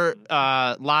your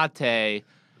latte.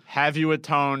 Have you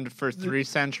atoned for 3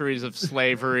 centuries of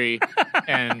slavery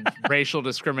and racial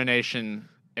discrimination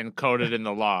encoded in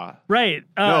the law? Right.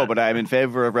 No, but I'm in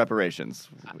favor of reparations,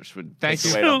 which would take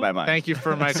the weight off my mind. Thank you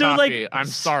for my So, coffee. like, I'm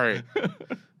sorry.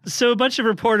 So a bunch of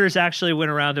reporters actually went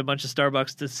around to a bunch of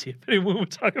Starbucks to see if anyone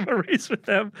would talk about race with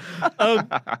them.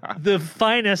 The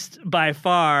finest by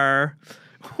far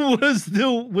was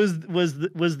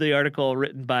the article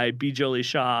written by Bijoli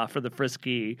Shah for the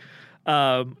Frisky,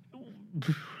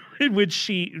 in which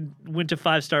she went to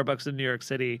 5 Starbucks in New York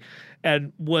City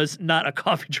and was not a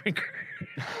coffee drinker.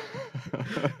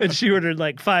 And she ordered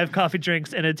like 5 coffee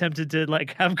drinks and attempted to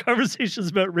like have conversations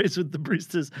about race with the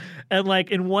baristas. And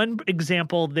like in one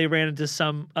example, they ran into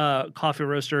some coffee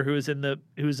roaster who was on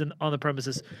the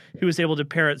premises, who was able to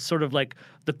parrot sort of like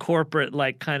the corporate,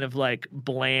 like kind of like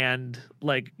bland,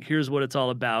 like here's what it's all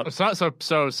about. So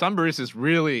some baristas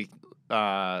really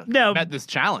met this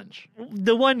challenge.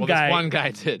 The one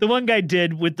guy did. The one guy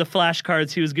did with the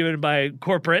flashcards he was given by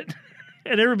corporate.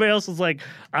 And everybody else was like,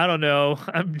 I don't know.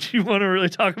 Do you want to really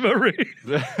talk about race?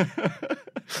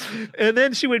 And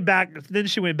then she went back.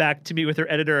 To meet with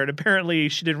her editor, and apparently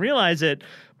she didn't realize it,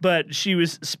 but she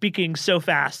was speaking so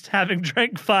fast, having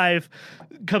drank 5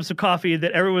 cups of coffee,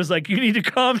 that everyone was like, "You need to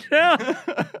calm down."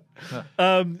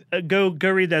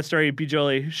 Go read that story,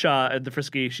 Bijoli Shah at the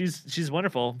Frisky. She's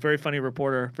wonderful, very funny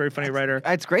reporter, very funny writer.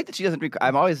 It's great that she doesn't drink.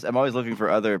 I'm always looking for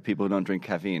other people who don't drink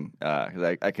caffeine.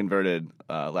 Because I converted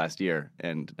last year,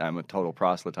 and I'm a total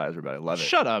proselytizer about it. I love it.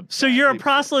 Shut up. So you're a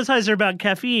proselytizer about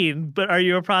caffeine, but are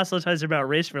you a proselytizer about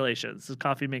race relations? Does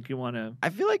coffee make you want to? I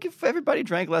feel like if everybody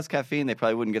drank less caffeine, they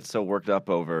probably wouldn't get so worked up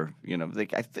over,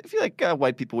 I feel like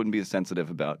white people wouldn't be as sensitive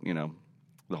about,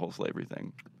 the whole slavery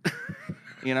thing.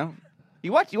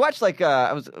 You watch like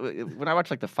when I watched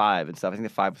like The Five and stuff. I think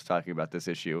The Five was talking about this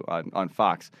issue on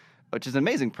Fox, which is an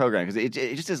amazing program because it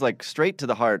just is like straight to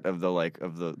the heart of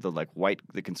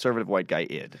the conservative white guy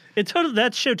id.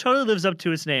 That show totally lives up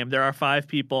to its name. There are 5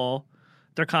 people.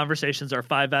 Their conversations are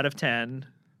 5 out of 10.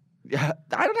 Yeah,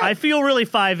 I don't know. I feel really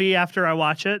 5-y after I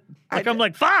watch it. I'm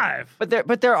like 5.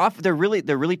 But they're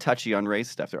really touchy on race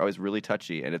stuff. They're always really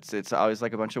touchy, and it's always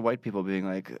like a bunch of white people being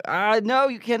like, no,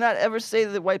 you cannot ever say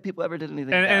that white people ever did anything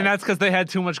bad. And that's because they had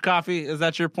too much coffee. Is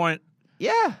that your point?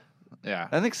 Yeah. Yeah.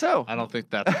 I think so. I don't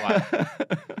think that's why.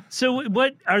 So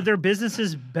what are there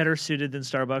businesses better suited than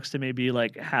Starbucks to maybe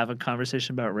like have a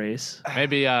conversation about race?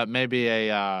 Maybe a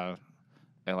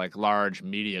like large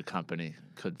media company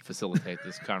could facilitate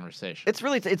this conversation.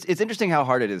 It's interesting how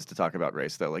hard it is to talk about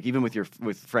race, though. Like even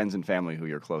with friends and family who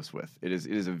you're close with, it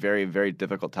is a very, very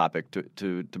difficult topic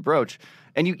to broach.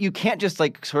 And you can't just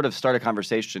like sort of start a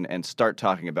conversation and start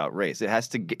talking about race. It has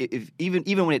to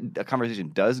even when a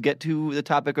conversation does get to the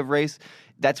topic of race,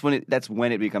 that's when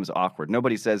it becomes awkward.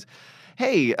 Nobody says,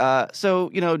 "Hey, so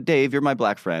Dave, you're my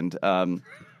black friend.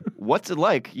 What's it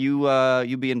like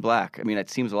you being black?" I mean, it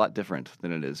seems a lot different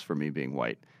than it is for me being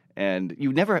white. And we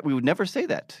would never say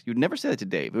that. You'd never say that to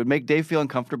Dave. It would make Dave feel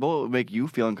uncomfortable. It would make you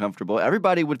feel uncomfortable.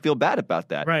 Everybody would feel bad about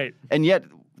that. Right. And yet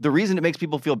the reason it makes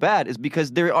people feel bad is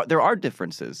because there are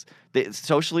differences. There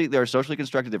are socially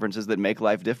constructed differences that make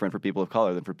life different for people of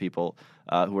color than for people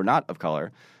who are not of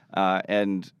color.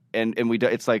 And we do,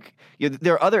 it's like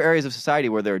there are other areas of society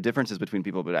where there are differences between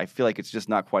people, but I feel like it's just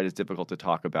not quite as difficult to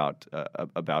talk about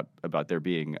there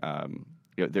being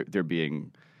there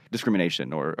being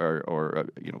discrimination or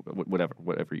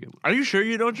whatever you. Are you sure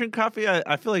you don't drink coffee?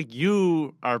 I feel like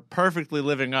you are perfectly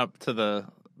living up to the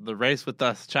Race With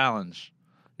Us challenge.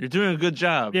 You're doing a good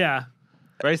job. Yeah.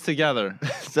 Race together.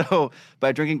 So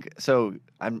by drinking,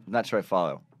 I'm not sure I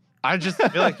follow. I just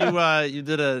feel like you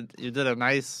did a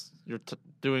nice. You're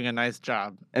doing a nice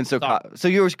job. And so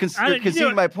you're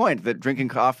conceding my point that drinking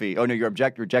coffee. Oh no, you're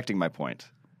rejecting my point.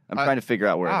 I'm trying to figure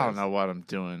out where. I don't know what I'm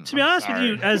doing. To be honest with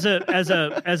you, as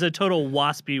a total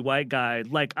waspy white guy,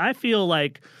 like I feel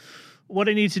like what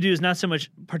I need to do is not so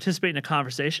much participate in a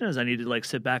conversation as I need to like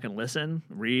sit back and listen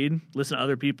to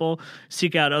other people,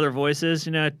 seek out other voices.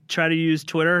 Try to use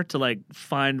Twitter to like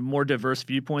find more diverse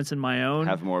viewpoints than my own.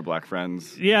 Have more black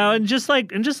friends. Yeah, and just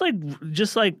like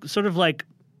sort of like.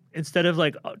 Instead of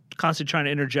like constantly trying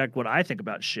to interject what I think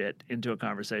about shit into a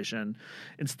conversation,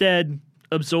 instead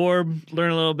absorb, learn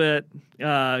a little bit.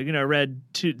 Read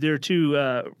two. There are two.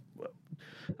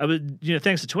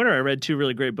 Thanks to Twitter, I read 2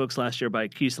 really great books last year by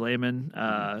Keith Lehman,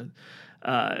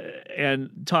 and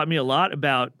taught me a lot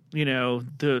about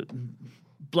the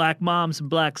black moms and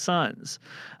black sons,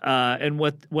 and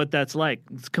what that's like.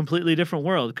 It's a completely different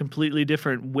world, completely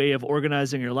different way of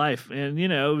organizing your life. And,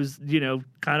 it was,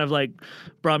 kind of like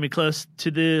brought me close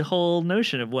to the whole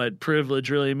notion of what privilege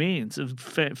really means. It was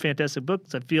fantastic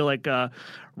books. I feel like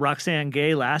Roxane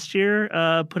Gay last year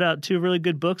put out 2 really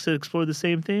good books that explore the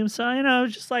same theme. So,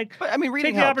 just like reading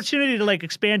take the helps. opportunity to like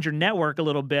expand your network a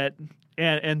little bit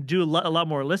and do a lot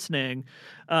more listening.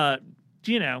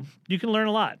 you know, you can learn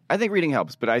a lot. I think reading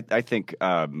helps, but I think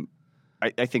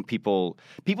I think people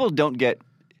don't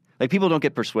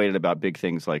get persuaded about big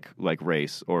things like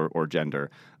race or gender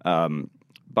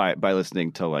by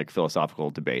listening to like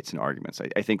philosophical debates and arguments.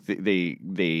 I think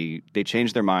they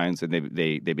change their minds and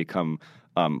they become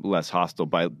less hostile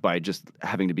by just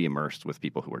having to be immersed with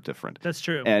people who are different. That's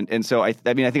true. And so I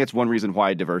mean I think that's one reason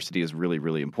why diversity is really,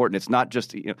 really important. It's not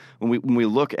just, you know, when we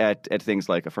look at things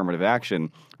like affirmative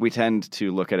action, we tend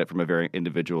to look at it from a very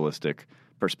individualistic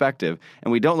perspective,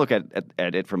 and we don't look at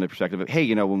it from the perspective of, hey,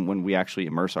 you know, when we actually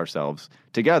immerse ourselves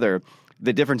together,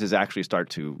 the differences actually start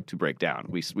to break down.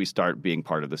 We start being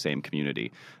part of the same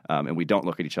community, and we don't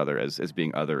look at each other as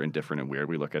being other and different and weird.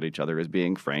 We look at each other as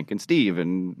being Frank and Steve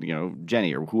and, you know,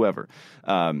 Jenny or whoever.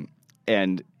 And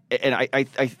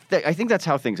I think that's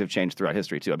how things have changed throughout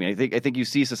history too. I mean, I think you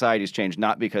see societies change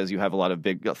not because you have a lot of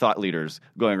big thought leaders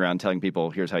going around telling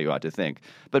people here's how you ought to think,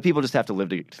 but people just have to live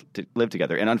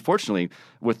together. And unfortunately,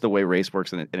 with the way race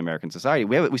works in American society,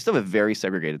 we still have a very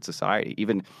segregated society.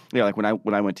 Even, you know, like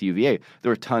when I went to UVA, there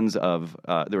were tons of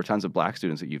black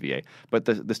students at UVA, but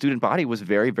the student body was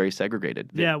very, very segregated.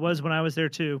 Yeah, it was when I was there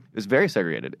too. It was very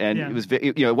segregated, and it was,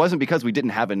 you know, it wasn't because we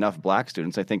didn't have enough black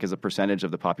students. I think as a percentage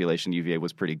of the population, UVA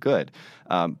was pretty good,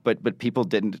 but people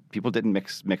didn't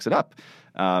mix it up,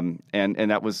 and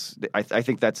that was, I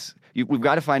think that's, we've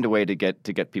got to find a way to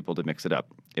get people to mix it up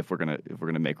if we're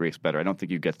gonna make race better. I don't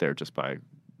think you get there just by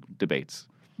debates.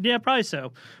 Yeah, probably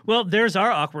so. Well, there's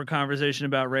our awkward conversation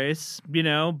about race, you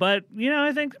know, but you know,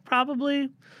 I think probably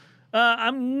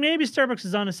maybe Starbucks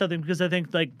is onto something, because I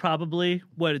think like probably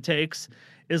what it takes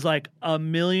is like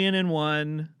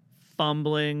 1,000,001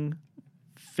 fumbling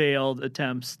failed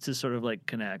attempts to sort of like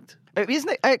connect. Isn't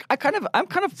it, I'm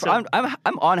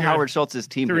on Howard Schultz's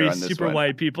team here on this super one.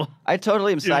 white people. I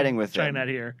totally am siding with him. Trying that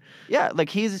here. Yeah, like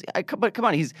but come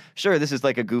on, he's sure this is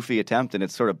like a goofy attempt and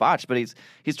it's sort of botched, but he's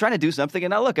trying to do something,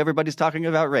 and now look, everybody's talking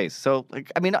about race. So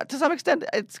like, I mean, to some extent,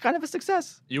 it's kind of a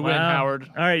success. You win, Howard.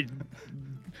 All right.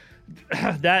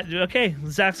 Okay,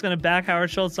 Zach's going to back Howard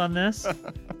Schultz on this.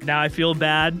 Now I feel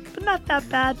bad, but not that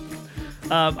bad.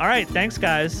 All right, thanks,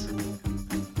 guys.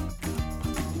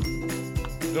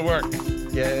 Good work.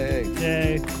 Yay.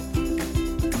 Yay.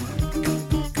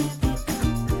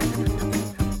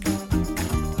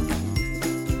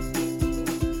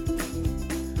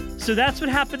 So that's what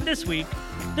happened this week.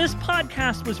 This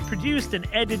podcast was produced and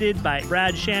edited by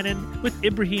Brad Shannon with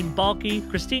Ibrahim Balki,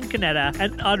 Christine Canetta,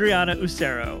 and Adriana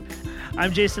Ucero.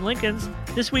 I'm Jason Linkins.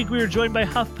 This week we were joined by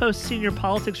HuffPost senior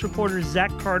politics reporters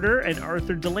Zach Carter and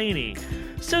Arthur Delaney.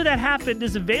 So That Happened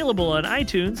is available on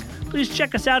iTunes. Please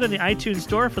check us out in the iTunes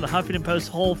store for the Huffington Post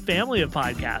whole family of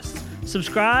podcasts.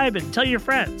 Subscribe and tell your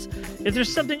friends. If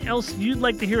there's something else you'd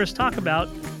like to hear us talk about,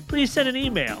 please send an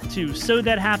email to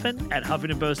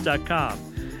sothathappened@huffingtonpost.com.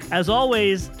 As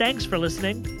always, thanks for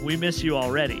listening. We miss you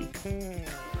already.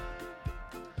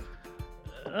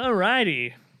 All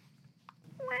righty.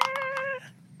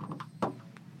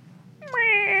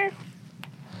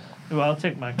 Well, I'll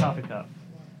take my coffee cup.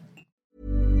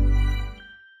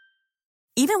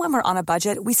 Even when we're on a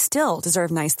budget, we still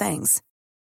deserve nice things.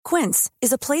 Quince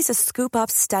is a place to scoop up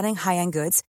stunning high-end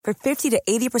goods for 50 to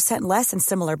 80% less than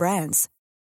similar brands.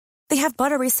 They have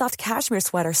buttery soft cashmere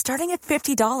sweaters starting at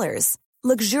 $50,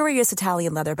 luxurious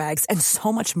Italian leather bags, and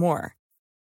so much more.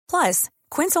 Plus,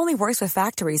 Quince only works with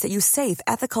factories that use safe,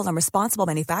 ethical, and responsible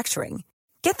manufacturing.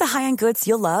 Get the high-end goods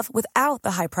you'll love without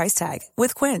the high price tag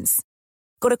with Quince.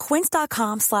 Go to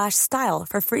quince.com/style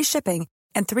for free shipping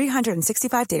and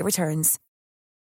 365-day returns.